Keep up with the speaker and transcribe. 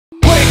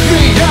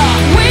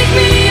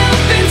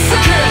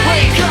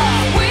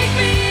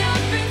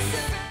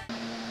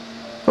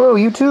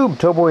Hello YouTube,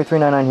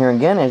 Towboy399 here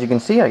again. As you can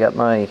see, I got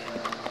my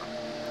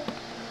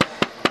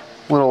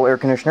little air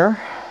conditioner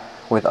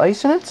with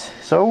ice in it.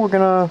 So we're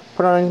gonna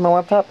put it underneath my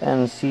laptop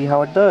and see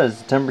how it does.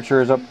 The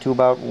temperature is up to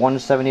about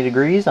 170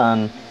 degrees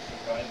on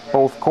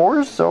both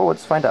cores, so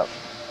let's find out.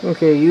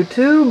 Okay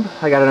YouTube,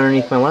 I got it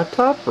underneath my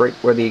laptop, right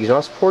where the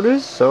exhaust port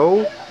is,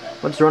 so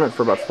let's run it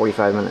for about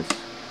 45 minutes.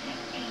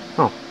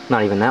 Oh,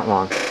 not even that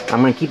long.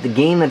 I'm gonna keep the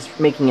game that's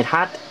making it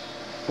hot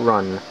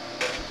run.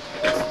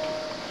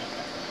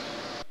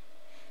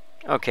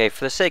 Okay,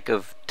 for the sake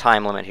of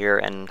time limit here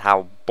and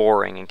how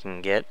boring it can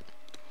get,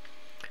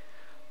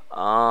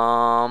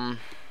 I've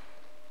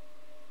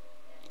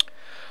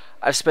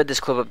sped this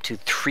clip up to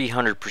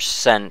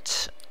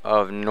 300%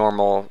 of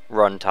normal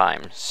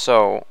runtime.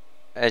 So,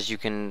 as you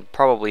can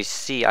probably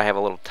see, I have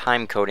a little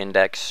time code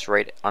index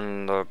right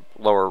on the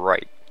lower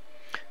right.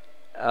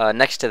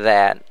 Next to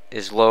that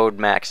is load,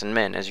 max, and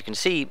min. As you can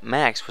see,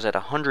 max was at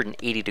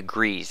 180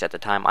 degrees at the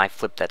time I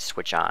flipped that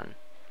switch on.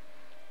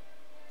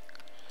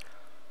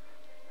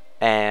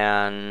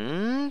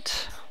 And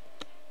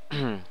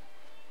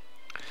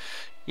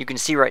you can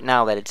see right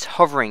now that it's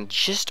hovering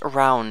just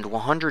around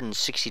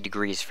 160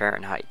 degrees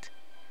Fahrenheit.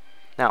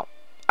 Now,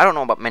 I don't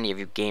know about many of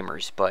you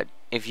gamers, but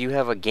if you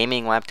have a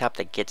gaming laptop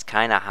that gets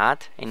kind of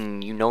hot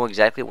and you know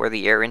exactly where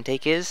the air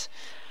intake is,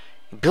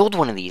 build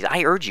one of these.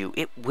 I urge you,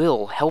 it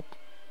will help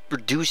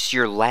reduce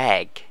your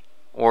lag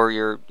or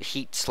your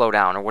heat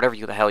slowdown or whatever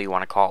the hell you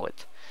want to call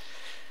it.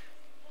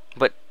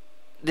 But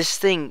this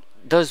thing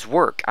does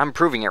work. I'm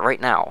proving it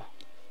right now.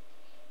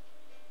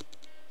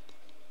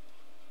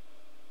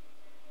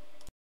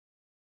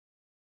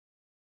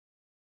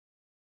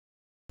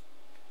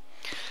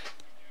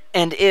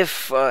 And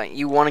if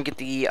you want to get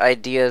the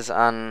ideas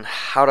on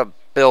how to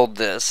build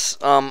this,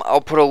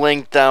 I'll put a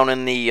link down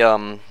in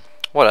the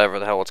whatever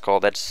the hell it's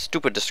called, that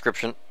stupid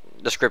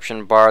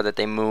description bar that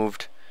they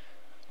moved,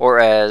 or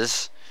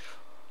as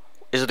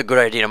is it a good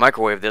idea to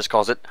microwave this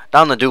calls it,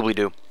 down the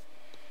doobly-doo.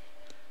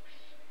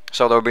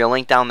 So there'll be a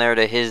link down there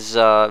to his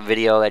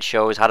video that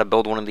shows how to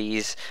build one of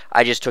these.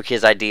 I just took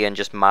his idea and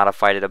just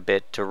modified it a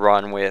bit to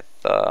run with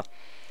a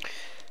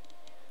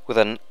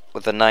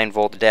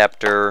 9-volt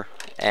adapter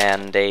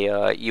and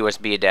a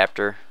USB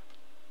adapter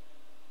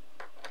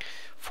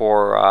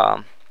for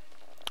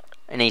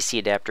an AC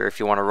adapter if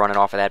you want to run it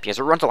off of that, because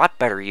it runs a lot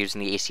better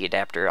using the AC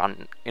adapter,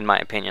 in my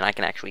opinion. I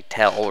can actually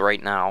tell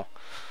right now.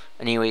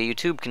 Anyway,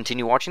 YouTube,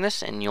 continue watching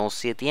this and you'll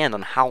see at the end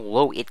on how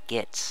low it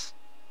gets.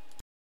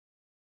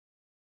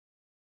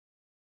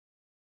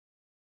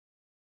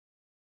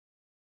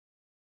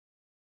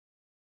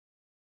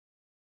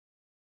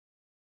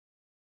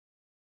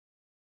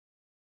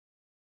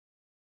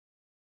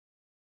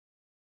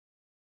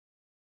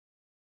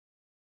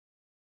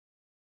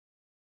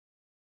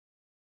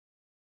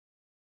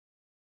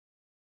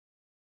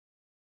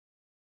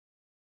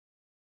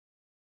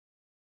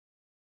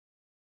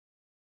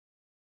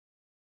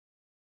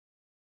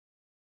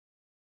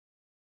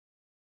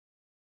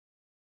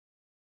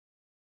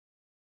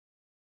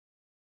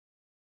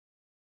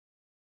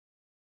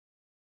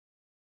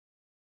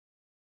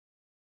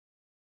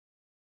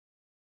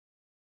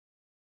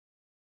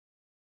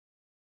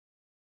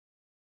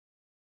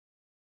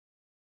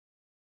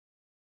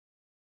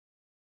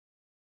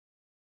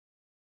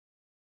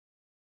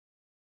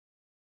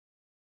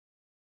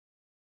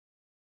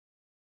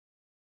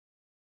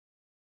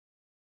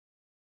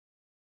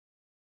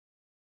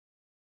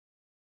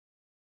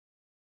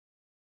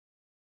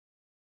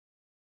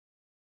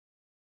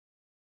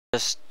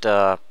 Just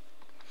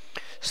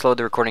slowed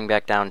the recording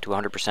back down to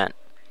 100%.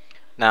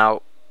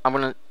 Now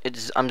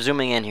I'm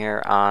zooming in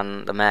here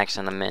on the max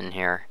and the min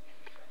here.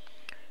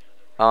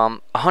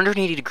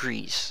 180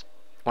 degrees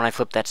when I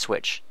flip that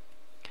switch.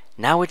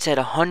 Now it's at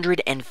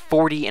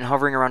 140 and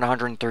hovering around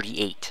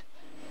 138.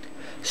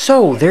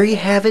 So there you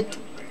have it.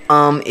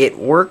 It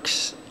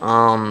works.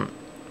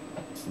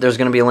 There's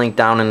gonna be a link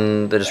down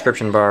in the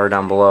description bar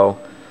down below.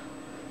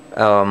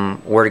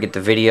 Where to get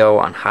the video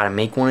on how to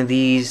make one of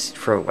these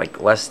for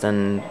like less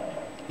than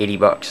 80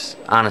 bucks.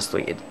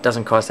 Honestly, it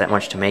doesn't cost that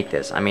much to make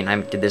this. I mean, I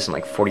did this in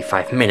like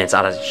 45 minutes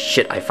out of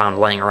shit I found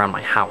laying around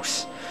my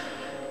house.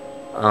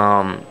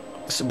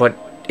 But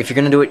if you're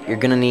gonna do it, you're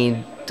gonna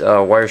need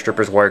wire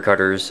strippers, wire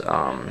cutters,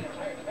 a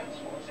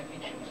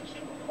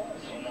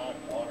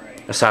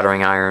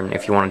soldering iron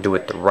if you want to do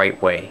it the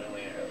right way.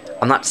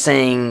 I'm not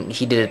saying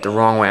he did it the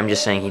wrong way, I'm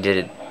just saying he did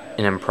it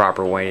in an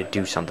improper way to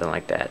do something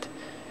like that.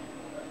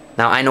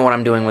 Now, I know what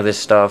I'm doing with this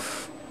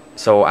stuff,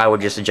 so I would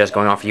just suggest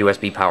going off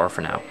USB power for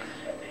now.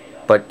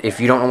 But if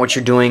you don't know what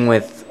you're doing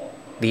with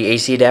the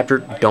AC adapter,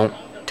 don't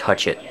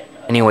touch it.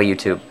 Anyway,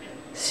 YouTube,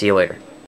 see you later.